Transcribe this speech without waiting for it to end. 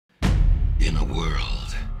a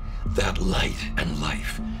world that light and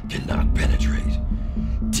life cannot penetrate,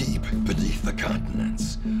 deep beneath the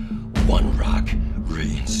continents, one rock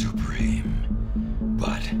reigns supreme.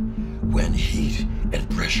 But when heat and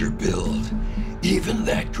pressure build, even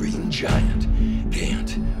that green giant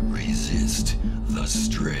can't resist the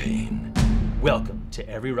strain. Welcome to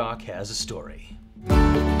Every Rock Has a Story.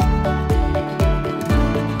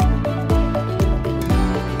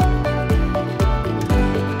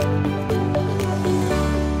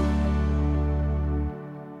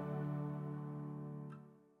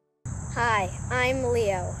 Hi, I'm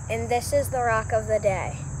Leo, and this is the rock of the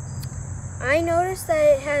day. I noticed that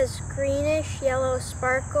it has greenish yellow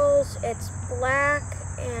sparkles. It's black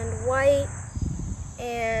and white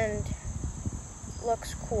and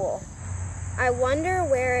looks cool. I wonder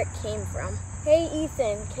where it came from. Hey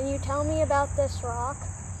Ethan, can you tell me about this rock?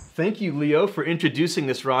 Thank you, Leo, for introducing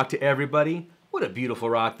this rock to everybody. What a beautiful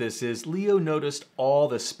rock this is. Leo noticed all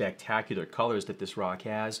the spectacular colors that this rock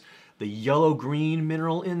has. The yellow-green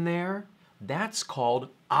mineral in there, that's called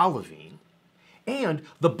olivine. And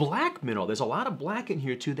the black mineral, there's a lot of black in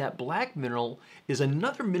here too. That black mineral is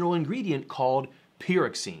another mineral ingredient called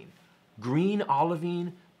pyroxene. Green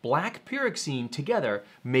olivine, black pyroxene together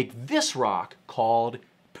make this rock called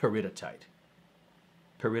peridotite.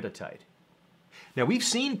 Peridotite. Now we've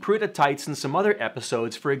seen peridotites in some other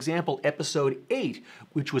episodes, for example, episode 8,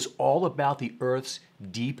 which was all about the Earth's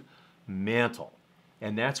deep mantle.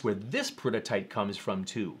 And that's where this peridotite comes from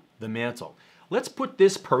too, the mantle. Let's put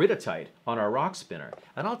this peridotite on our rock spinner,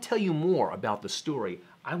 and I'll tell you more about the story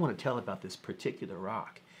I want to tell about this particular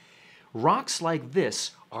rock. Rocks like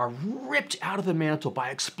this are ripped out of the mantle by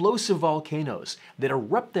explosive volcanoes that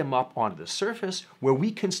erupt them up onto the surface where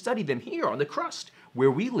we can study them here on the crust where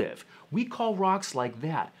we live. We call rocks like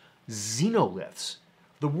that xenoliths.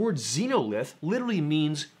 The word xenolith literally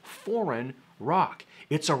means foreign rock.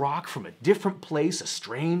 It's a rock from a different place, a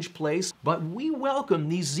strange place, but we welcome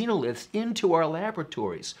these xenoliths into our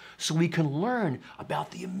laboratories so we can learn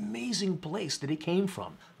about the amazing place that it came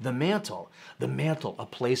from, the mantle. The mantle, a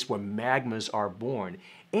place where magmas are born,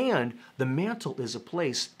 and the mantle is a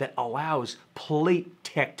place that allows plate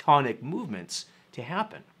tectonic movements to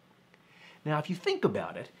happen. Now, if you think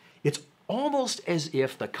about it, it's almost as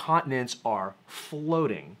if the continents are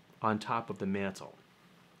floating on top of the mantle.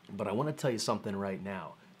 But I want to tell you something right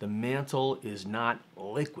now. The mantle is not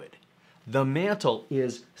liquid. The mantle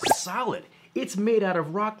is solid. It's made out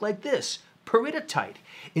of rock like this, peridotite.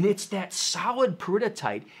 And it's that solid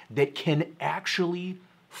peridotite that can actually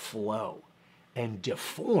flow and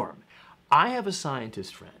deform. I have a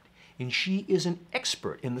scientist friend, and she is an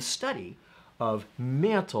expert in the study of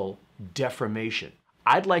mantle deformation.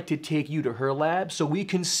 I'd like to take you to her lab so we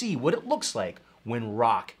can see what it looks like when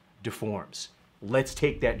rock deforms. Let's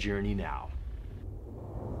take that journey now.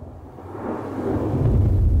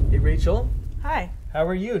 Hey, Rachel. Hi. How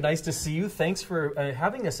are you? Nice to see you. Thanks for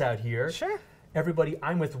having us out here. Sure. Everybody,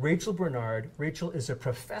 I'm with Rachel Bernard. Rachel is a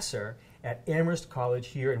professor at Amherst College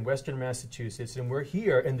here in Western Massachusetts, and we're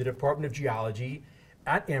here in the Department of Geology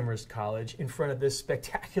at Amherst College in front of this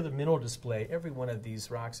spectacular mineral display. Every one of these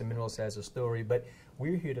rocks and minerals has a story, but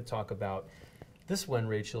we're here to talk about this one,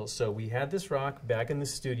 Rachel. So we had this rock back in the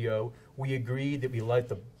studio. We agreed that we liked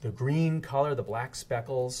the green color, the black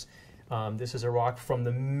speckles. This is a rock from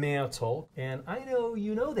the mantle, and I know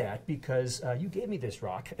you know that because you gave me this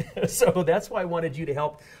rock. So that's why I wanted you to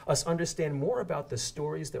help us understand more about the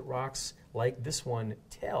stories that rocks like this one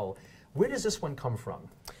tell. Where does this one come from?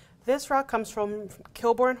 This rock comes from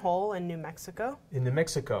Kilbourne Hole in New Mexico. In New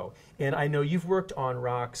Mexico. And I know you've worked on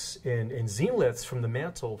rocks in xenoliths from the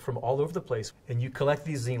mantle from all over the place. And you collect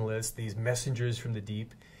these xenoliths, these messengers from the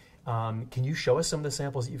deep. Can you show us some of the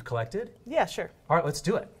samples that you've collected? Yeah, sure. All right, let's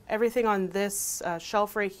do it. Everything on this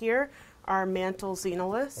shelf right here are mantle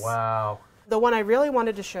xenoliths. Wow. The one I really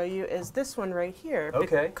wanted to show you is this one right here.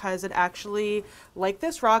 Okay. Because it actually, like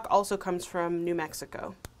this rock, also comes from New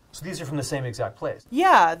Mexico. So these are from the same exact place?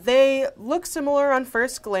 Yeah, they look similar on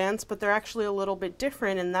first glance, but they're actually a little bit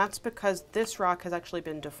different, and that's because this rock has actually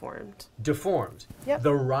been deformed. Deformed? Yep.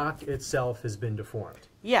 The rock itself has been deformed?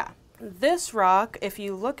 Yeah. This rock, if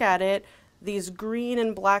you look at it, these green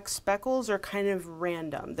and black speckles are kind of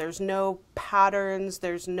random. There's no patterns,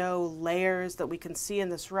 there's no layers that we can see in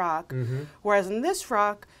this rock. Mm-hmm. Whereas in this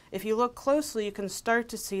rock, if you look closely, you can start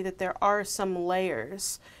to see that there are some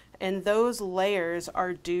layers. And those layers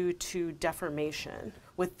are due to deformation.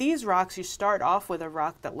 With these rocks, you start off with a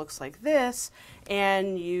rock that looks like this,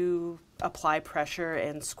 and you apply pressure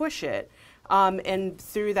and squish it. And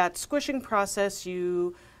through that squishing process,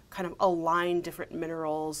 you kind of align different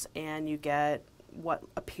minerals, and you get what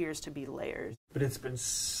appears to be layers. But it's been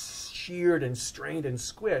sheared and strained and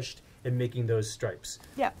squished and making those stripes.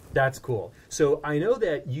 Yeah. That's cool. So I know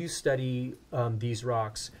that you study these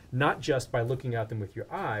rocks not just by looking at them with your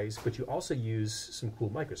eyes, but you also use some cool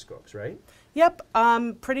microscopes, right? Yep.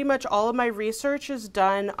 Pretty much all of my research is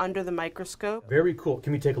done under the microscope. Very cool.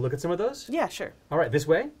 Can we take a look at some of those? Yeah, sure. All right, this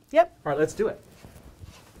way? Yep. All right, let's do it.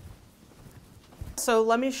 So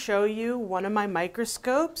let me show you one of my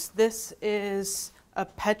microscopes. This is a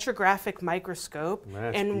petrographic microscope,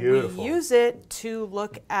 That's and beautiful. we use it to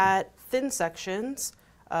look at thin sections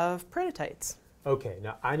of prototytes. Okay,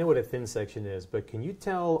 now I know what a thin section is, but can you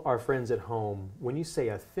tell our friends at home, when you say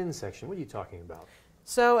a thin section, what are you talking about?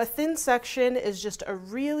 So a thin section is just a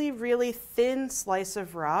really, really thin slice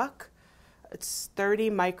of rock. It's 30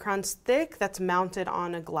 microns thick that's mounted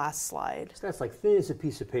on a glass slide. So that's like thin as a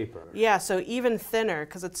piece of paper. Yeah, so even thinner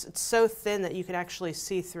because it's so thin that you can actually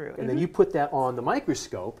see through. And then you put that on the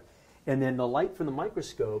microscope, and then the light from the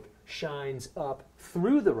microscope shines up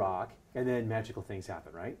through the rock, and then magical things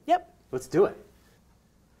happen, right? Yep. Let's do it.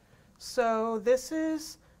 So this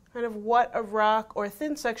is kind of what a rock or a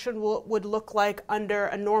thin section would look like under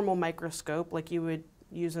a normal microscope like you would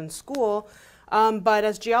use in school. But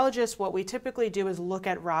as geologists, what we typically do is look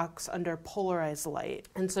at rocks under polarized light.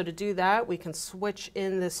 And so to do that, we can switch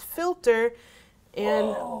in this filter,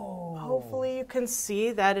 and hopefully you can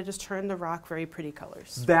see that it has turned the rock very pretty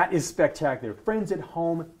colors. That is spectacular. Friends at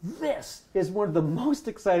home, this is one of the most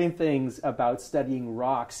exciting things about studying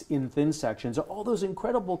rocks in thin sections, are all those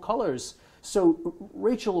incredible colors. So,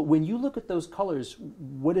 Rachel, when you look at those colors,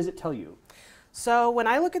 what does it tell you? So when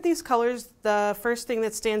I look at these colors, the first thing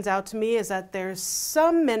that stands out to me is that there's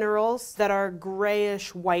some minerals that are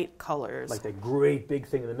grayish white colors. Like that great big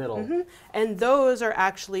thing in the middle. Mm-hmm. And those are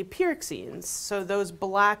actually pyroxenes, so those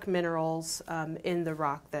black minerals in the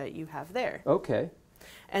rock that you have there. Okay.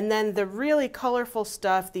 And then the really colorful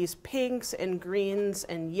stuff, these pinks and greens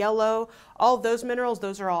and yellow, all those minerals,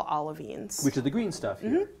 those are all olivines. Which is the green stuff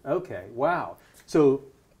here. Okay, wow. So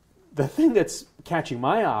the thing that's catching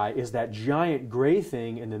my eye is that giant gray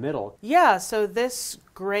thing in the middle. Yeah, so this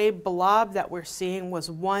gray blob that we're seeing was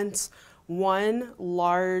once one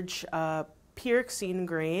large pyroxene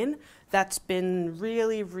grain that's been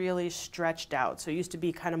really, really stretched out. So it used to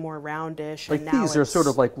be kind of more roundish. Like and now these are sort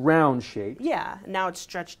of like round shaped. Yeah, now it's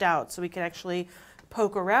stretched out. So we can actually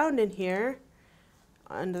poke around in here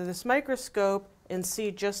under this microscope and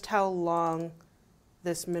see just how long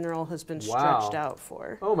this mineral has been stretched out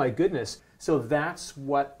for. Oh my goodness. So that's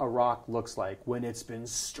what a rock looks like when it's been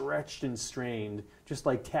stretched and strained, just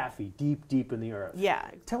like taffy, deep, deep in the earth. Yeah.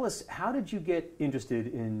 Tell us, how did you get interested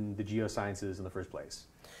in the geosciences in the first place?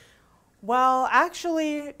 Well,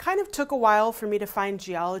 actually, it kind of took a while for me to find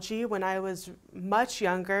geology. When I was much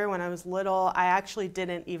younger, when I was little, I actually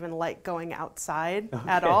didn't even like going outside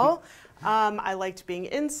at all. I liked being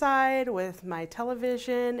inside with my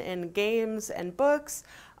television and games and books.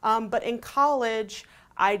 But in college,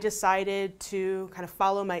 I decided to kind of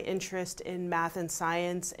follow my interest in math and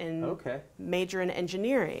science and major in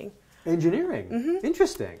engineering. Engineering?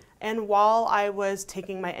 Interesting. And while I was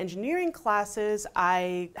taking my engineering classes,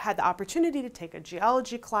 I had the opportunity to take a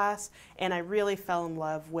geology class, and I really fell in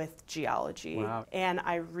love with geology. Wow. And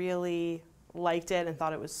I really liked it and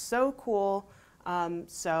thought it was so cool.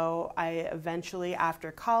 So I eventually,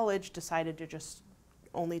 after college, decided to just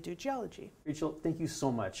only do geology. Rachel, thank you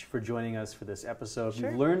so much for joining us for this episode. Sure.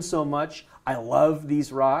 We've learned so much. I love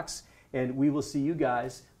these rocks, and we will see you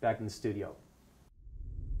guys back in the studio.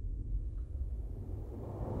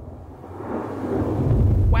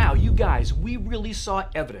 Wow, you guys, we really saw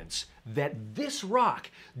evidence that this rock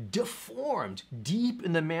deformed deep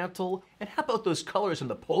in the mantle. And how about those colors in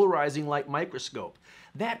the polarizing light microscope?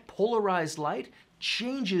 That polarized light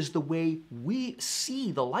changes the way we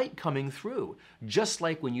see the light coming through. Just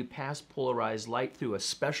like when you pass polarized light through a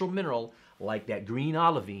special mineral like that green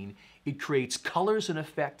olivine, it creates colors and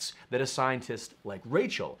effects that a scientist like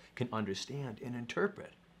Rachel can understand and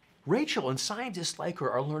interpret. Rachel and scientists like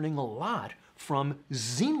her are learning a lot from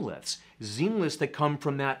xenoliths that come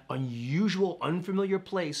from that unusual, unfamiliar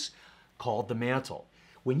place called the mantle.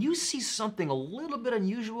 When you see something a little bit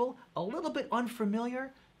unusual, a little bit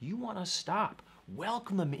unfamiliar, you want to stop.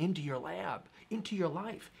 Welcome them into your lab, into your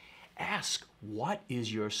life. Ask, what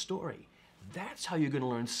is your story? That's how you're going to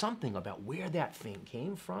learn something about where that thing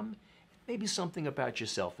came from, maybe something about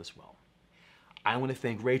yourself as well. I want to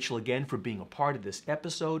thank Rachel again for being a part of this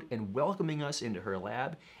episode and welcoming us into her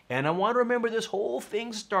lab. And I want to remember this whole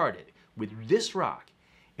thing started with this rock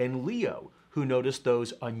and Leo, who noticed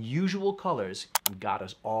those unusual colors and got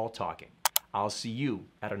us all talking. I'll see you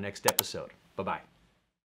at our next episode. Bye-bye.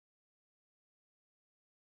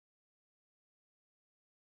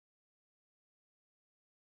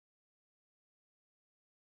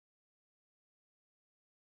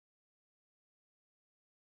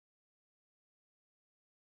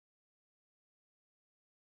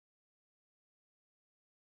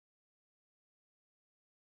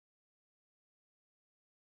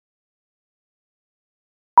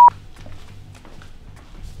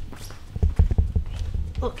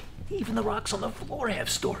 Look, even the rocks on the floor have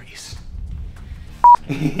stories.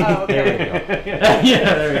 Oh, okay. There we go.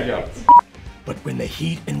 Yeah, there we go. But when the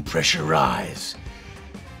heat and pressure rise,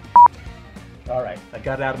 All right, I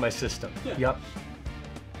got it out of my system. Yep.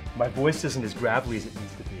 My voice isn't as gravelly as it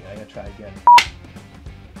needs to be. I gotta try again.